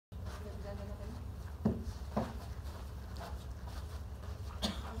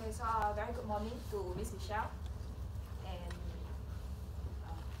morning to Miss Michelle. And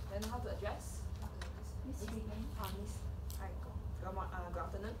then how to address? Miss Regan. Miss. Hi, good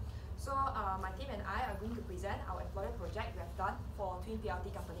afternoon. So my team and I are going to present our employer project we have done for Twin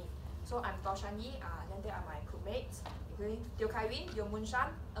PLT company. So I'm Tao Shan Yi, then there are my crewmates, including Teo Kai Win, Yong Mun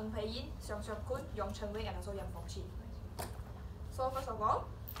Shan, Ng Pei Yin, Seong Seok Kun, Yong Chen Wei, and also Yang Fong Chi. So first of all,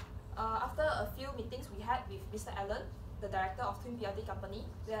 after a few meetings we had with Mr. Allen, the director of Twin PLT company,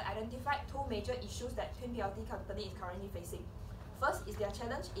 we have identified two major issues that Twin PLT company is currently facing. First is their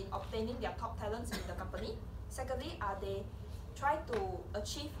challenge in obtaining their top talents in the company. Secondly, they try to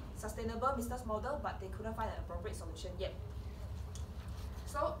achieve sustainable business model, but they couldn't find an appropriate solution yet.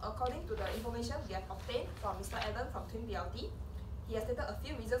 So according to the information we have obtained from Mr. Allen from Twin PLT, he has stated a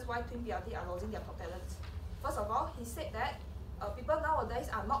few reasons why Twin PLT are losing their top talents. First of all, he said that people nowadays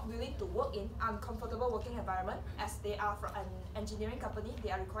are not willing to work in uncomfortable working environment, as they are from an engineering company,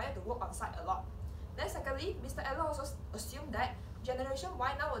 they are required to work on site a lot. Then secondly, Mr. Allen also assumed that Generation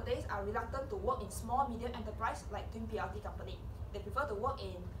Y nowadays are reluctant to work in small medium enterprise like Twin PLT company. They prefer to work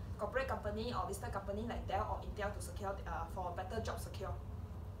in corporate company or listed company like Dell or Intel to secure for better job secure.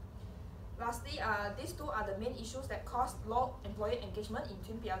 Lastly, these two are the main issues that cause low employee engagement in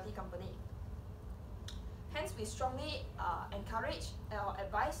Twin PLT company. Hence, we strongly encourage or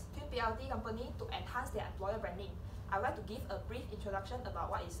advise Twin PLT company to enhance their employer branding. I would like to give a brief introduction about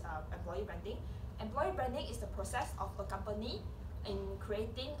what is employee branding. Employee branding is the process of a company in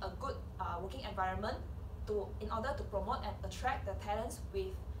creating a good working environment in order to promote and attract the talents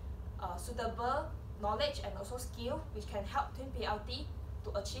with suitable knowledge and also skill, which can help Twin PLT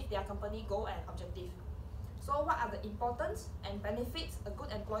to achieve their company goal and objective. So what are the importance and benefits a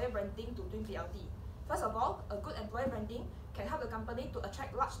good employer branding to Twin PLT? First of all, a good employer branding can help the company to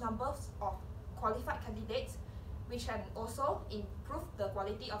attract large numbers of qualified candidates, which can also improve the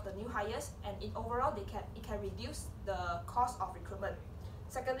quality of the new hires, and in overall it can reduce the cost of recruitment.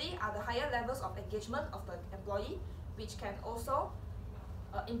 Secondly, are the higher levels of engagement of the employee, which can also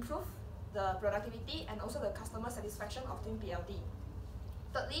improve the productivity and also the customer satisfaction of Twin PLT.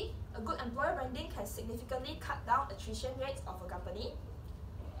 Thirdly, a good employer branding can significantly cut down attrition rates of a company.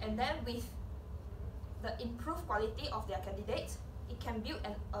 And then with the improved quality of their candidates, it can build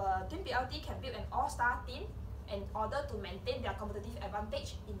Twin PLT can build an all-star team in order to maintain their competitive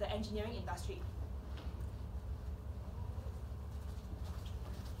advantage in the engineering industry.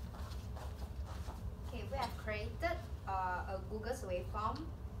 Okay, we have created a Google survey form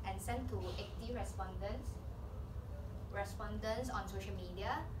and sent to 80 respondents on social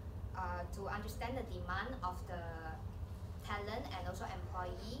media to understand the demand of the talent and also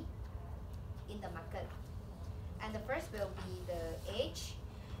employee in the market. And the first will be the age.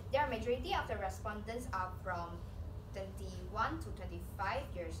 The majority of the respondents are from 21 to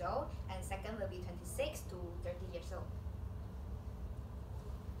 25 years old, and second will be 26 to 30 years old.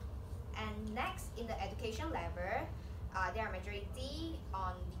 And next, in the education level, there are majority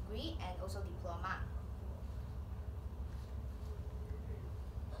on degree and also diploma.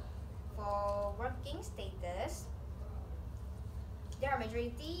 For working status, there are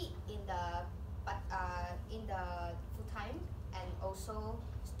majority in the full-time and also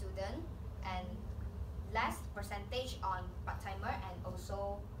student, and less percentage on part-timer and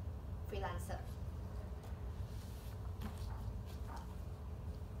also freelancer.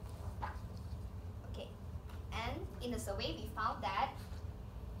 Okay, and in the survey we found that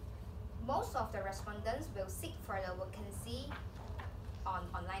most of the respondents will seek for the vacancy on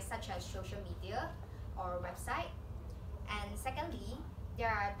online, such as social media or website. And secondly, there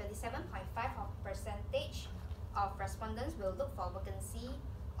are 27.5% of respondents will look for vacancy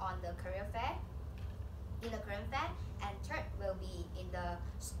on the career fair, and third will be in the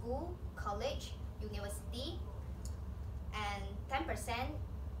school, college, university, and 10%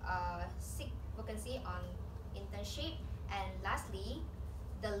 seek vacancy on internship. And lastly,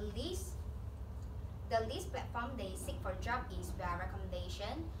 the least platform they seek for job is via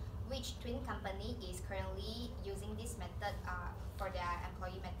recommendation, which Twin company is currently using this method for their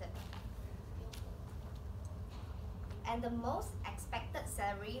employee method. And the most expected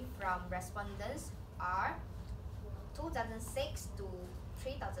salary from respondents are 2006 to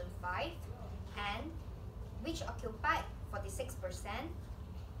 3005, and which occupied 46%,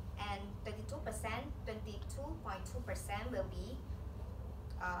 and 22.2% will be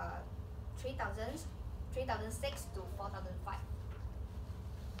 3006 to 4005.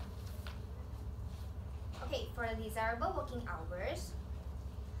 Okay, for the desirable working hours,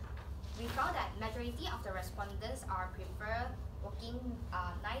 we found that majority of the respondents are prefer working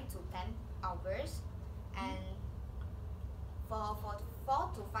 9 to 10 hours, and for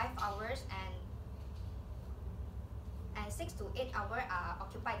 4 to 5 hours and 6 to 8 hours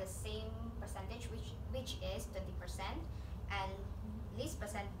occupy the same percentage, which is 20%, and least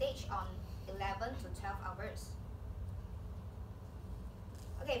percentage on 11 to 12 hours.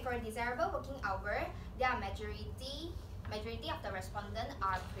 Okay, for desirable working hour, their majority of the respondents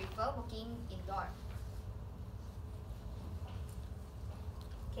are prefer working indoor.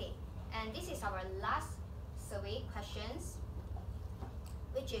 Okay, and this is our last survey questions,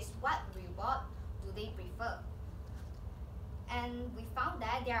 which is what reward do they prefer? And we found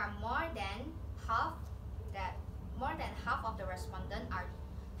that there are more than half of the respondents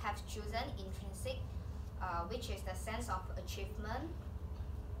have chosen intrinsic, which is the sense of achievement,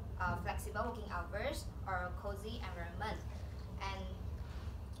 flexible working hours, or cozy environment. And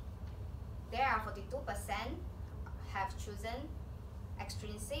there are 42% have chosen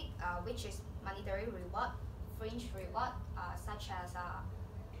extrinsic, which is monetary reward, fringe reward, such as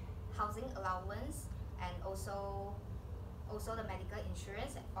housing allowance, and also the medical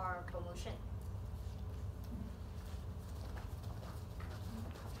insurance or promotion.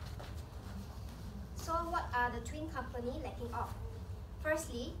 So what are the twin company lacking of?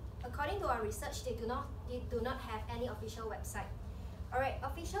 Firstly, according to our research, they do not have any official website. Alright,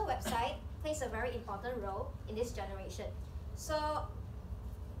 official website plays a very important role in this generation. So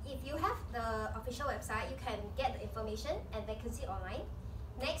if you have the official website, you can get the information and vacancy online.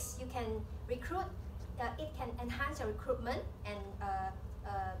 Next, you can recruit. It can enhance your recruitment and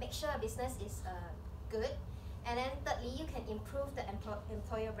make sure business is good. And then thirdly, you can improve the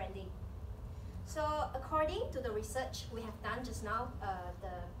employer branding. So according to the research we have done just now,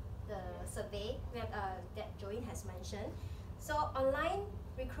 the survey that Joanne has mentioned. So online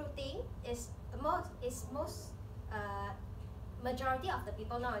recruiting is most majority of the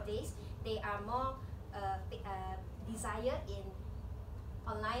people nowadays, they are more desire in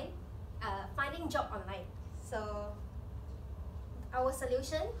online, finding job online. So our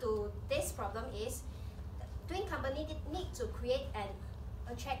solution to this problem is twin company need to create an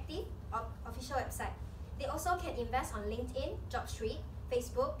attractive official website. They also can invest on LinkedIn, JobStreet,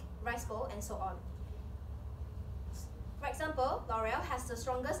 Facebook, Risebowl, and so on. For example, L'Oreal has the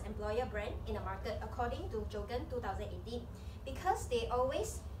strongest employer brand in the market according to Jogan 2018 because they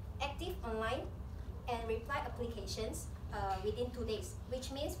always active online and reply applications within 2 days,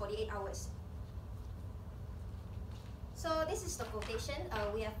 which means 48 hours. So this is the quotation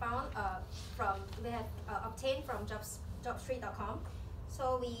we have found obtained from jobstreet.com.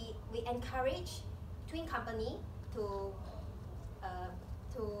 So we encourage twin company to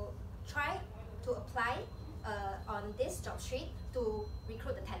try to apply on this JobStreet to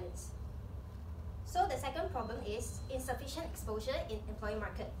recruit the talents. So the second problem is insufficient exposure in employee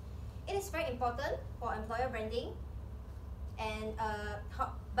market. It is very important for employer branding, and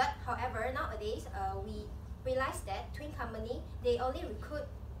but however nowadays we realize that twin company they only recruit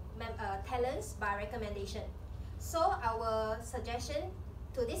talents by recommendation. So our suggestion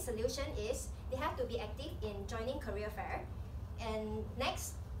to this solution is they have to be active in joining career fair, and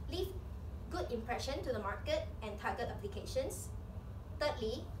next leave good impression to the market and target applications.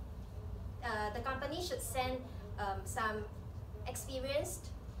 Thirdly, the company should send some experienced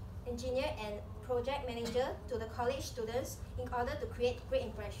engineer and project manager to the college students in order to create great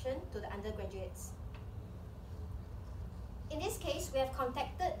impression to the undergraduates. In this case, we have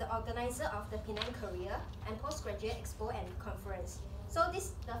contacted the organizer of the Penang Career and Postgraduate Expo and Conference. So the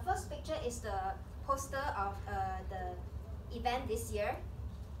first picture is the poster of the event this year.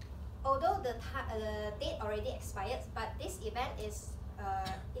 Although the date already expired, but this event is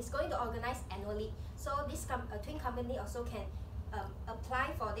going to organize annually. So this twin company also can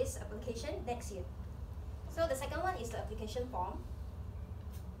apply for this application next year. So the second one is the application form.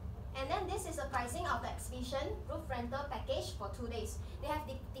 And then this is the pricing of the exhibition roof rental package for 2 days. They have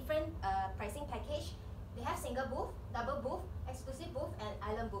different pricing package. They have single booth, double booth, exclusive booth, and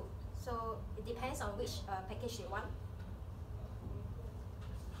island booth. So it depends on which package they want.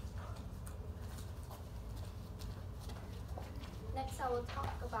 Next, I will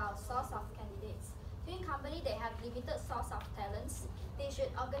talk about source of candidates. Twin company, they have limited source of talents. They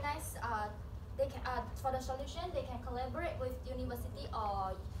should organize. For the solution, they can collaborate with university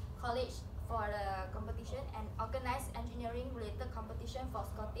or college for the competition and organize engineering-related competition for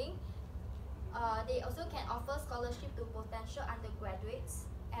scouting. They also can offer scholarship to potential undergraduates,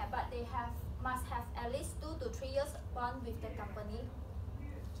 but they must have at least 2 to 3 years bond with the company.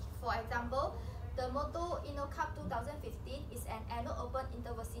 For example, the Moto InnoCup 2015 is an annual open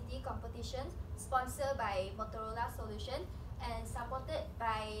intervarsity competition sponsored by Motorola Solution and supported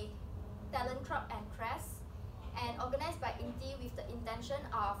by Talent Club and Crest. and organized by INTI with the intention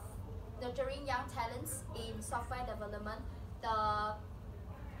of nurturing young talents in software development. The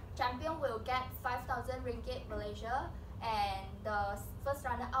champion will get 5,000 ringgit Malaysia, and the first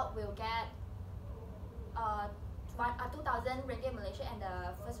runner-up will get 2,000 ringgit Malaysia, and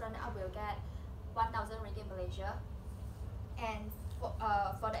the first runner-up will get 1,000 ringgit Malaysia. And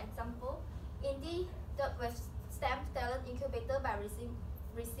for the example, INTI dealt with STEM Talent Incubator by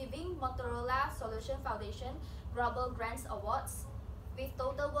receiving Motorola Solution Foundation Global Grants Awards with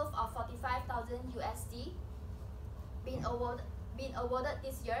total worth of 45,000 USD being awarded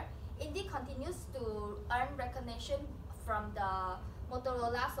this year. INTI continues to earn recognition from the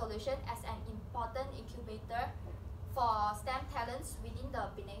Motorola Solution as an important incubator for STEM talents within the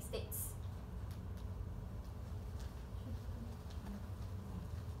Penang states.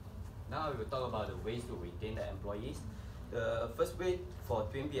 Now we will talk about the ways to retain the employees. The first way for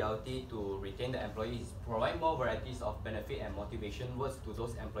Tween PLT to retain the employees is provide more varieties of benefit and motivation words to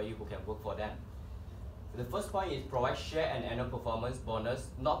those employees who can work for them. The first point is provide share and annual performance bonus,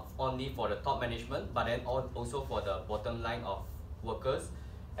 not only for the top management, but then also for the bottom line of workers.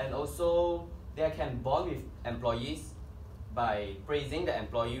 And also, they can bond with employees by praising the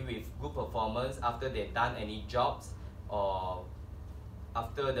employee with good performance after they've done any jobs, or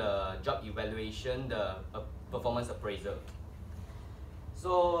after the job evaluation, the performance appraisal.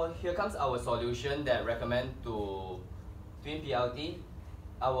 So here comes our solution that recommend to Tween PLT.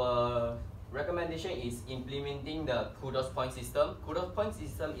 Our recommendation is implementing the kudos point system. Kudos point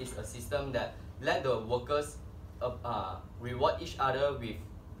system is a system that let the workers reward each other with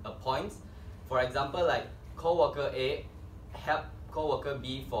points. For example, like co-worker A help co-worker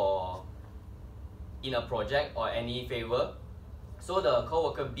B in a project or any favor. So the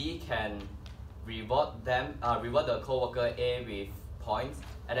co-worker B can reward the co-worker A with points.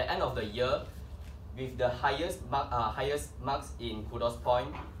 At the end of the year, with the highest marks in kudos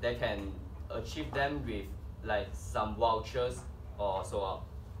point, they can achieve them with like some vouchers or so on.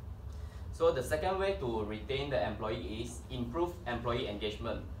 So the second way to retain the employee is improve employee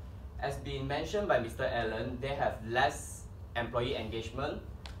engagement. As been mentioned by Mr. Allen, they have less employee engagement.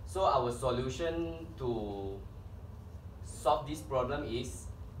 So our solution to solve this problem is,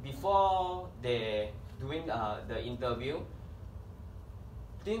 before they doing the interview,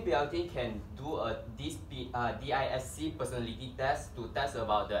 Tween PLT can do a DISC personality test to test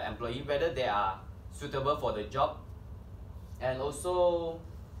about the employee, whether they are suitable for the job. And also,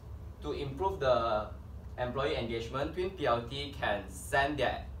 to improve the employee engagement, Tween PLT can send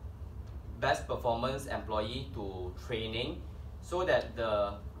their best performance employee to training, so that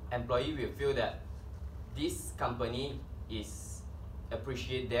the employee will feel that this company is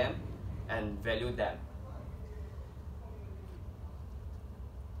appreciate them and value them.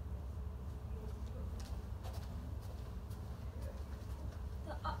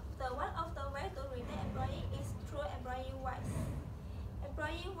 One of the way to retain employee is through employee wise.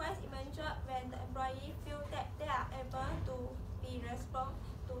 Employee wise emerges when the employee feel that they are able to be responsible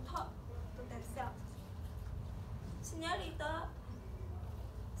to talk to themselves. Senior leader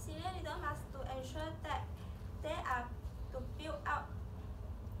must to ensure that they are to build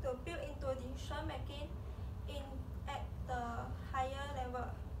into decision making at the higher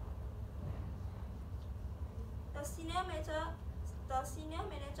level. The senior manager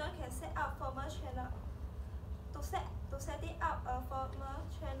can set up formal channel. To setting up a formal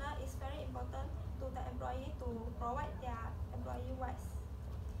channel is very important to the employee to provide their employee wise.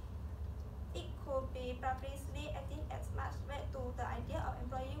 It could be publicly acting as much weight to the idea of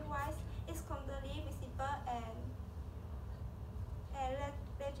employee wise is constantly visible and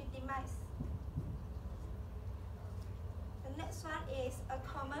legitimized. The next one is a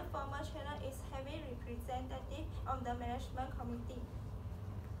common formal channel is heavy representative of the management committee.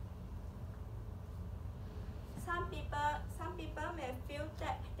 Some people may feel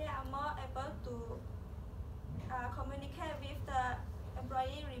that they are more able to communicate with the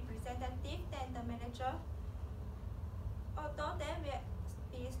employee representative than the manager, although they will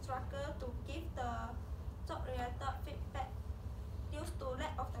be struggle to give the job-related feedback due to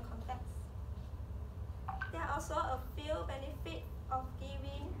lack of the context. There are also a few benefits of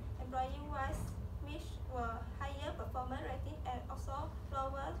giving employee-wise, which were higher performance rating and also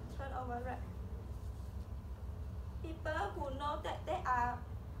lower turnover rate. People who know that they are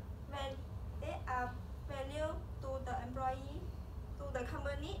value to the employee, to the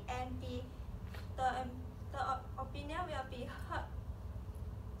company, and the opinion will be heard,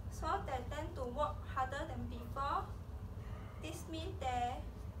 so they tend to work harder than before. This means they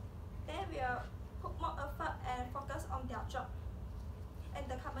will put more effort and focus on their job, and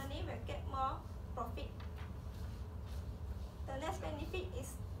the company will get more profit. The next benefit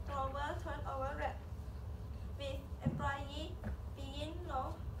is lower turnover rate. With employee being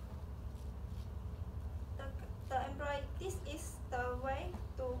low, this is the way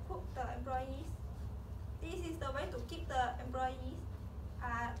to keep the employees. This is the way to keep the employees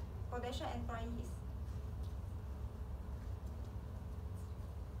potential employees.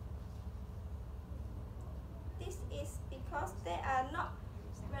 This is because they are not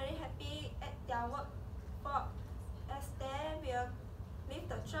very happy at their work, as they will leave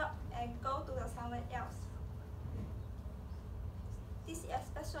the job and go to somewhere else. This is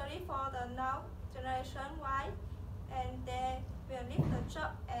especially for the now generation Y, and they will leave the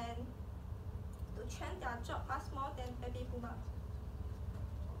job and to change their job much more than baby boomer.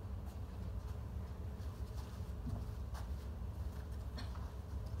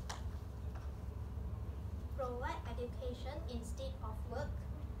 Provide education instead of work.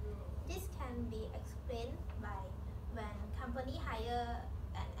 This can be explained by when company hire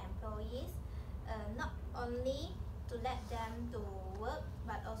an employees, not only to let them to work,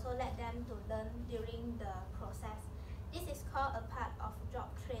 but also let them to learn during the process. This is called a part of job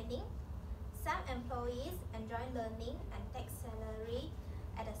training. Some employees enjoy learning and take salary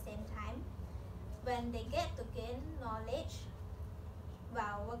at the same time. When they get to gain knowledge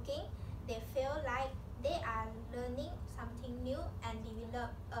while working, they feel like they are learning something new and develop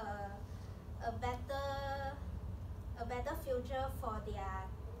a better future for their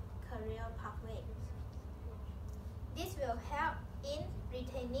career pathway. This will help in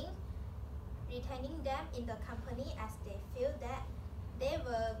retaining them in the company, as they feel that they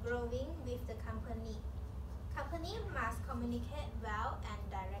were growing with the company. Company must communicate well and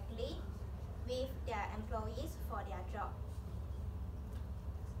directly with their employees for their job.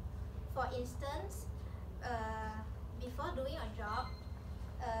 For instance, before doing a job,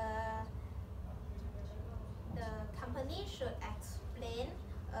 the company should explain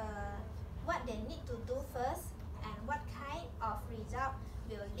what they need to do first and what kind of result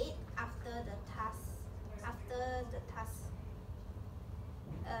will lead after the task.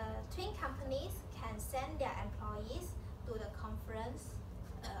 Twin companies can send their employees to the conference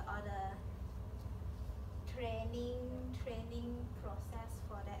or the training process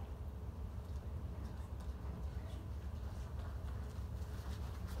for that.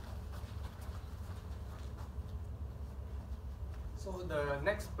 So the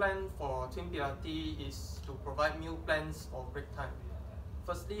next plan for Twin PLT is to provide meal plans for break time.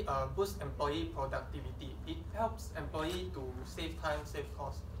 Firstly, boost employee productivity. It helps employee to save time, save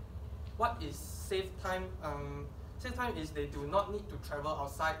cost. What is save time? Save time is they do not need to travel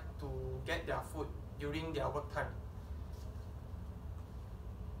outside to get their food during their work time.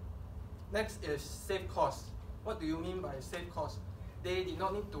 Next is save cost. What do you mean by save cost? They did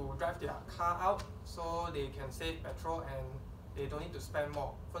not need to drive their car out, so they can save petrol and they don't need to spend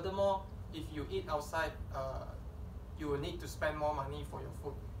more. Furthermore, if you eat outside, you will need to spend more money for your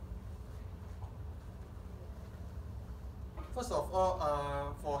food. First of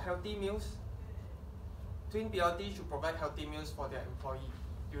all, for healthy meals, Twin PLT should provide healthy meals for their employee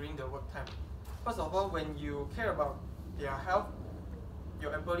during the work time. First of all, when you care about their health,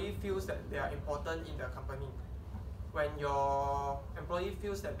 your employee feels that they are important in the company. When your employee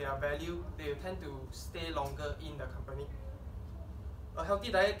feels that they are valued, they tend to stay longer in the company. A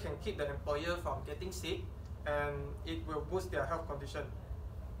healthy diet can keep the employer from getting sick, and it will boost their health condition.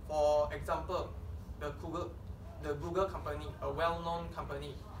 For example, the Google company, a well-known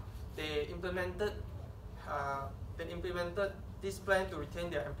company, they implemented this plan to retain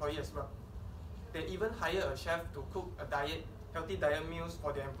their employee as well. They even hire a chef to cook healthy diet meals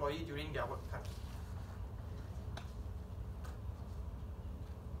for their employee during their work time.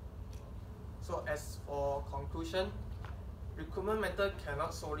 So as for conclusion, recruitment method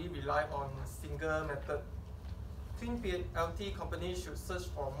cannot solely rely on single method. Twin PLT companies should search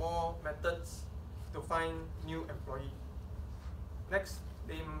for more methods to find new employee. Next,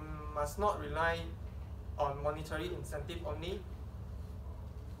 they must not rely on monetary incentive only,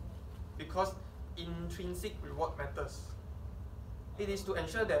 because intrinsic reward matters. It is to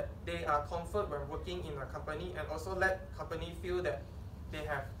ensure that they are comfort when working in a company, and also let company feel that they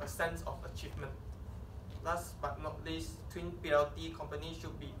have a sense of achievement. Last but not least, Twin PLT companies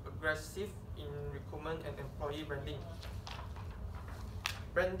should be aggressive in recruitment and employee branding.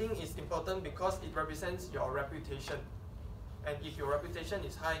 Branding is important because it represents your reputation. And if your reputation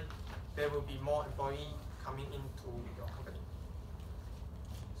is high, there will be more employees coming into your company.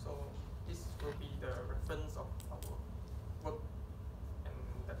 So this will be the reference of our work, and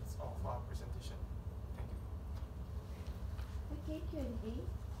that's all for our presentation. Thank you. Okay, Q&A.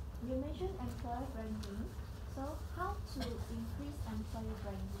 You mentioned employer branding. So how to increase employer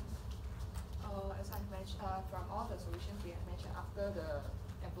branding? As I mentioned, from all the solutions we have mentioned after the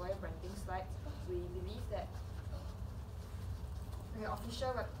employer branding slide, we believe that through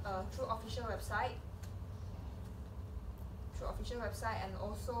official website, and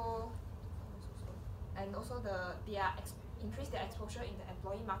also increase their exposure in the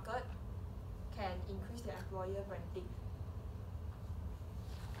employee market can increase their employer branding.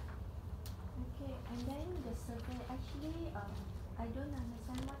 Okay, and then the survey, actually, I don't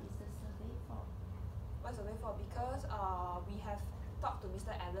understand what is the survey for. What's the way for? Because we have talked to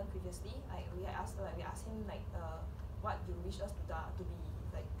Mr. Allen previously. We asked him what you wish us to be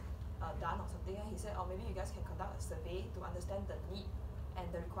done or something. And he said, maybe you guys can conduct a survey to understand the need and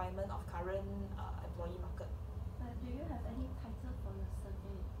the requirement of current employee market. But do you have any title for your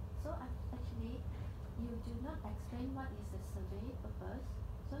survey? So actually, you do not explain what is the survey purpose.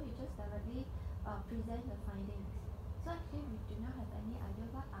 So you just directly present the findings. So actually, we do not have any idea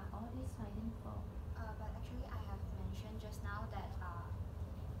what are all these findings for. But actually, I have mentioned just now that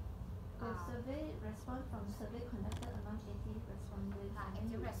The survey response from survey conducted among 80 respondents.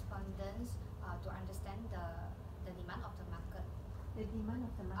 80 respondents to understand the demand of the market. The demand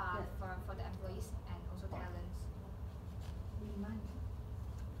of the market. For the employees and also talents. Demand.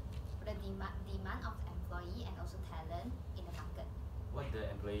 The demand of the employee and also talent in the market. What the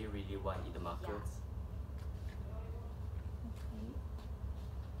employee really want in the markets. Okay.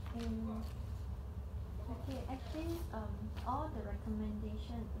 Okay, actually, all the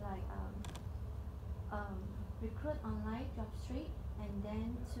recommendations like recruit online, job street, and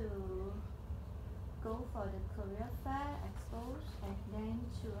then to go for the career fair, expose, and then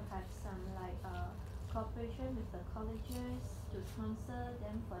to have some cooperation with the colleges to sponsor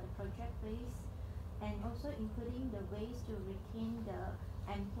them for the project base, and also including the ways to retain the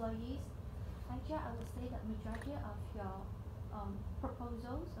employees. Actually, I would say that majority of your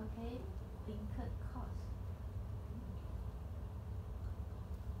proposals, okay, incurred costs.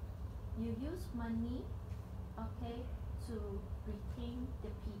 You use money, okay, to retain the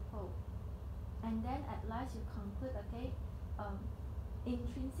people, and then at last you conclude, okay,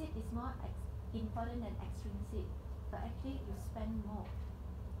 intrinsic is more important than extrinsic, but actually you spend more.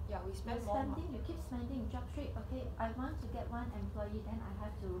 Yeah, we spend You're more. you keep spending. Job street, okay, I want to get one employee, then I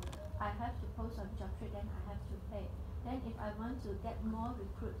have to post on job street, then I have to pay. Then if I want to get more the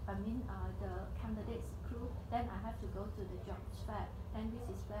candidates crew, then I have to go to the job fair, then this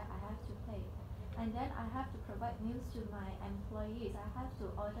is where I have to pay. And then I have to provide meals to my employees. I have to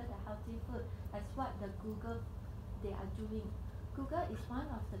order the healthy food. That's what the Google they are doing. Google is one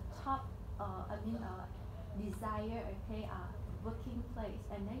of the top desire, okay, working place,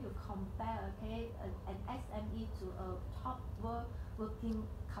 and then you compare, okay, an SME to a top working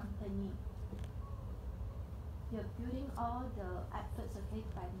company. You're building all the efforts, okay,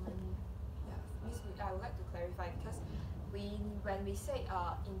 by money. Yeah, I would like to clarify because when we say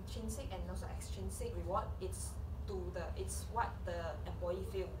intrinsic and also extrinsic reward, it's what the employee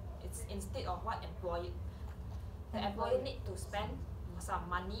feel. It's instead of what the employee need to spend some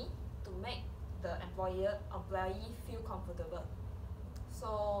money to make the employee feel comfortable.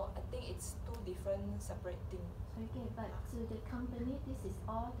 So I think it's two different separate things. Okay, but to the company, this is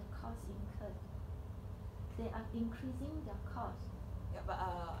all the costs incurred. They are increasing their cost. Yeah, but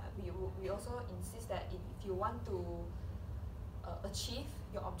we also insist that if you want to achieve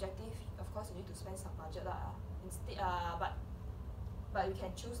your objective, of course you need to spend some budget lah. Instead, but you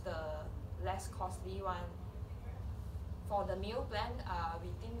can choose the less costly one. For the meal plan,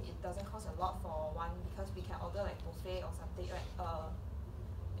 we think it doesn't cost a lot for one because we can order like buffet or something, right?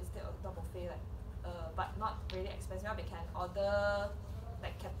 Instead of not buffet, but not really expensive. We can order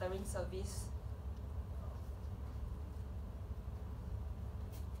like catering service.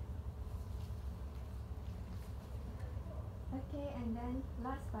 Okay, and then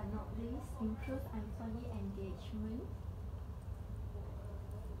last but not least, improve employee engagement.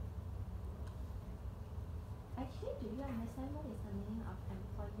 Actually, do you understand what is the meaning of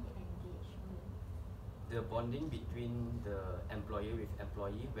employee engagement? The bonding between the employer with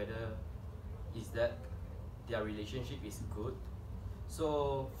employee, whether is that their relationship is good.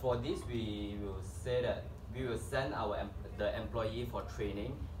 So for this, we will say that we will send the employee for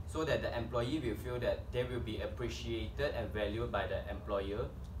training so that the employee will feel that they will be appreciated and valued by the employer.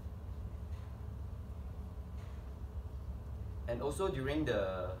 And also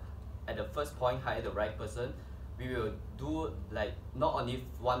at the first point, hire the right person, we will do like not only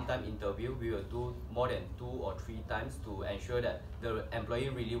one time interview, we will do more than 2 or 3 times to ensure that the employee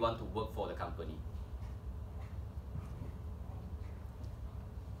really want to work for the company.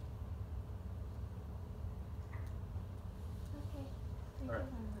 Thank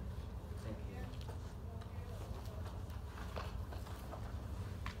Alright. you.